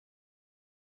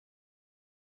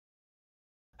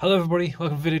Hello everybody,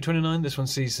 welcome to video 29. This one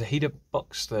sees the heater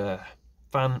box, the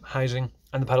fan housing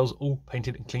and the pedals all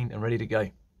painted and cleaned and ready to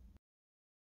go.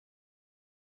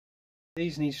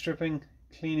 These need stripping,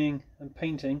 cleaning and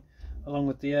painting along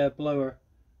with the air blower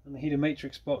and the heater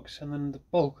matrix box, and then the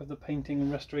bulk of the painting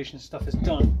and restoration stuff is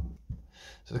done.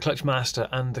 So the clutch master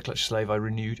and the clutch slave I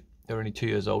renewed. They're only 2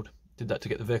 years old. Did that to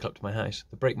get the vehicle up to my house.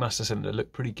 The brake master cylinder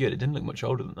looked pretty good. It didn't look much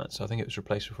older than that, so I think it was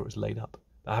replaced before it was laid up.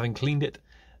 But having cleaned it,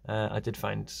 I did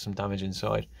find some damage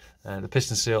inside. The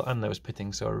piston seal, and there was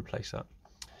pitting, so I replaced that.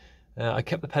 I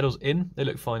kept the pedals in. They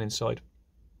look fine inside.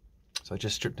 So I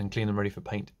just stripped and cleaned them ready for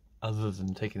paint, other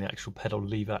than taking the actual pedal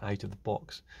lever out of the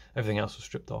box. Everything else was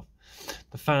stripped off.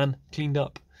 The fan cleaned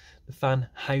up. The fan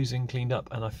housing cleaned up,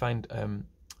 and I found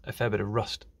a fair bit of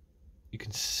rust. You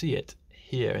can see it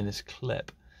here in this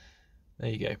clip. There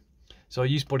you go. So I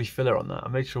used body filler on that. I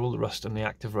made sure all the rust and the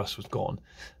active rust was gone,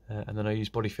 and then I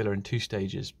used body filler in 2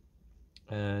 stages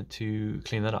to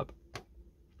clean that up.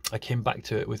 I came back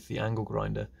to it with the angle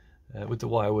grinder, with the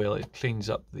wire wheel. It cleans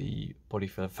up the body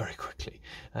filler very quickly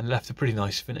and left a pretty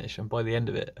nice finish. And by the end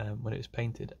of it, when it was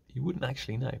painted, you wouldn't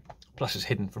actually know. Plus it's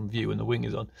hidden from view and the wing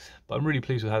is on. But I'm really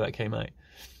pleased with how that came out.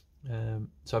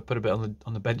 So I put a bit on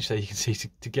the bench there, you can see,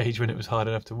 to gauge when it was hard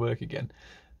enough to work again,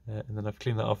 and then I've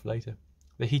cleaned that off later.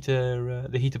 The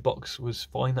heater box was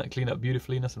fine. That cleaned up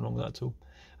beautifully. Nothing wrong with that at all.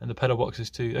 And the pedal boxes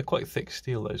too. They're quite thick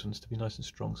steel, those ones, to be nice and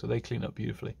strong. So they clean up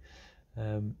beautifully.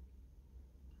 Yeah,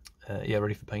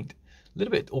 ready for paint. A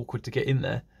little bit awkward to get in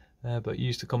there, but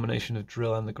used a combination of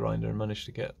drill and the grinder and managed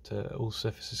to get all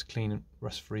surfaces clean and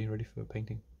rust-free, ready for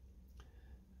painting.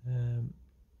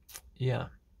 Yeah,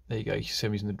 there you go. You can see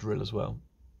I'm using the drill as well.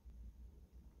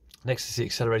 Next is the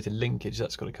accelerated linkage.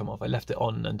 That's got to come off. I left it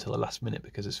on until the last minute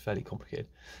because it's fairly complicated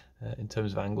in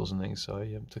terms of angles and things. So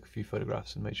I took a few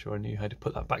photographs and made sure I knew how to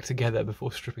put that back together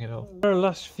before stripping it off. There are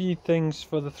last few things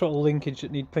for the throttle linkage that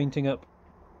need painting up.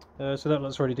 So that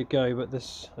looks ready to go, but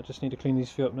I just need to clean these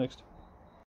few up next.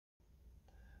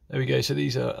 There we go. So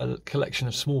these are a collection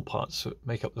of small parts that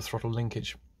make up the throttle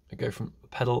linkage. They go from the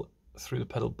pedal through the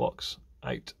pedal box,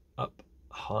 out, up,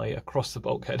 high, across the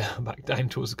bulkhead, back down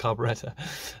towards the carburetor.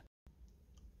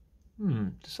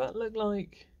 Does that look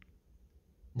like...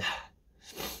 Nah.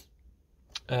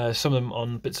 Some of them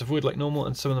on bits of wood like normal,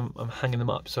 and some of them I'm hanging them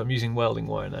up. So I'm using welding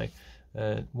wire now,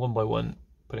 one by one,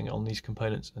 putting it on these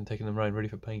components and taking them around ready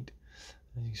for paint.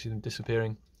 And you can see them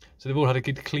disappearing. So they've all had a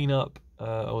good clean up,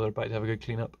 or they're about to have a good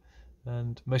clean up,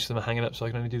 and most of them are hanging up, so I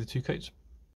can only do the 2 coats.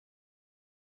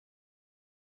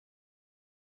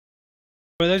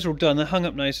 Well, those are all done. They're hung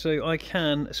up now, so I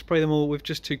can spray them all with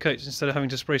just 2 coats instead of having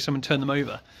to spray some and turn them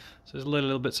over. So there's a load of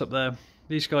little bits up there.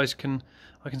 These guys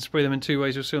I can spray them in 2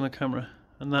 ways. You'll see on the camera,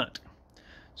 and that.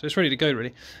 So it's ready to go,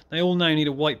 really. They all now need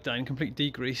a wipe down, complete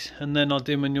degrease, and then I'll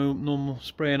do my normal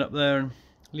spraying up there and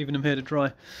leaving them here to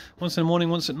dry. Once in the morning,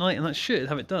 once at night, and that should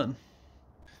have it done.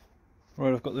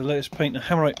 Right, I've got the latest paint, a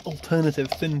Hammerite Alternative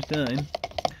thinned down.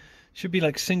 Should be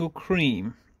like single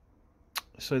cream,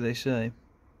 so they say.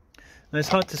 Now it's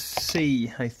hard to see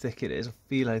how thick it is, or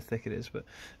feel how thick it is, but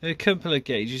a couple of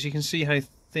gauges, you can see how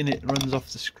thin it runs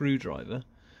off the screwdriver.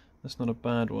 That's not a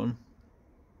bad one.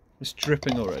 It's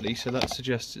dripping already, so that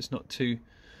suggests it's not too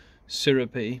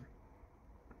syrupy.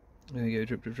 There we go,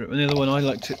 drip, drip, drip. And the other one I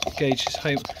like to gauge is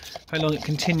how long it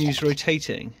continues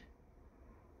rotating.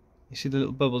 You see the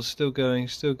little bubbles still going,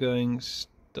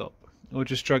 stop. Or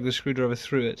just drag the screwdriver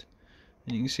through it,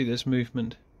 and you can see this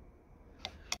movement.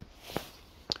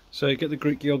 So get the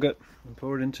Greek yogurt and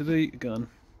pour it into the gun.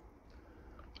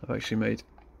 I've actually made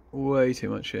way too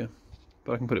much here,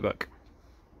 but I can put it back.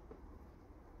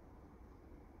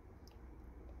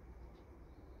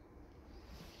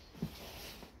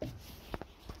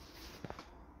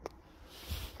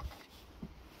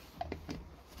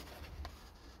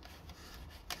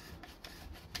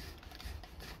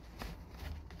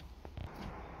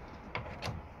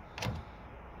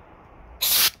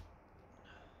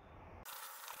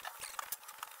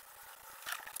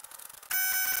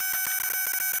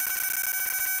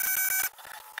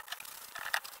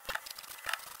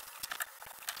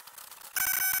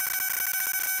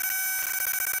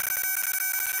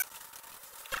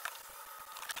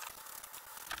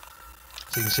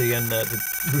 So you can see again the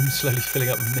room slowly filling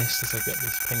up with mist as I get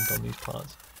this paint on these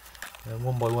parts.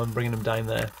 One by one bringing them down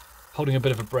there, holding a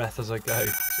bit of a breath as I go,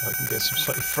 so I can get some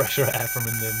slightly fresher air from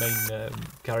in the main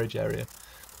garage area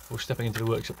before stepping into the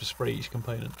workshop to spray each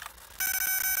component.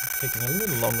 It's taking a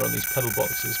little longer on these pedal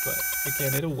boxes, but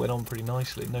again it all went on pretty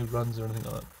nicely, no runs or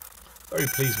anything like that. Very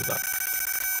pleased with that.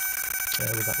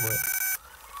 With that work.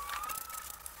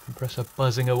 Compressor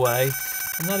buzzing away,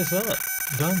 and that is that.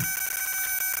 Done.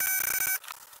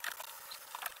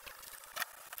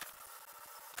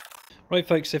 Right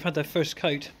folks, they've had their first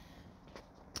coat,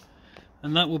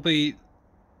 and that will be,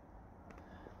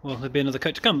 well, there'll be another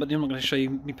coat to come, but I'm not going to show you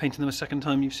me painting them a second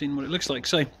time. You've seen what it looks like.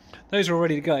 So those are all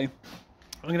ready to go.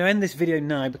 I'm going to end this video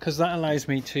now because that allows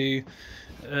me to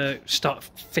start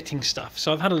fitting stuff.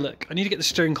 So I've had a look. I need to get the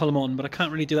steering column on, but I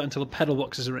can't really do that until the pedal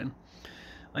boxes are in.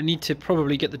 I need to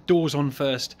probably get the doors on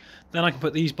first, then I can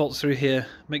put these bolts through here,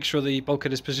 make sure the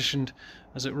bulkhead is positioned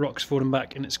as it rocks forward and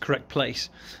back in its correct place.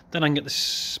 Then I can get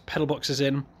the pedal boxes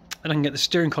in, then I can get the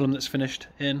steering column that's finished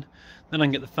in, then I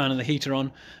can get the fan and the heater on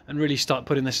and really start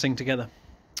putting this thing together.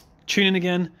 Tune in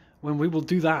again when we will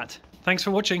do that. Thanks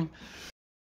for watching.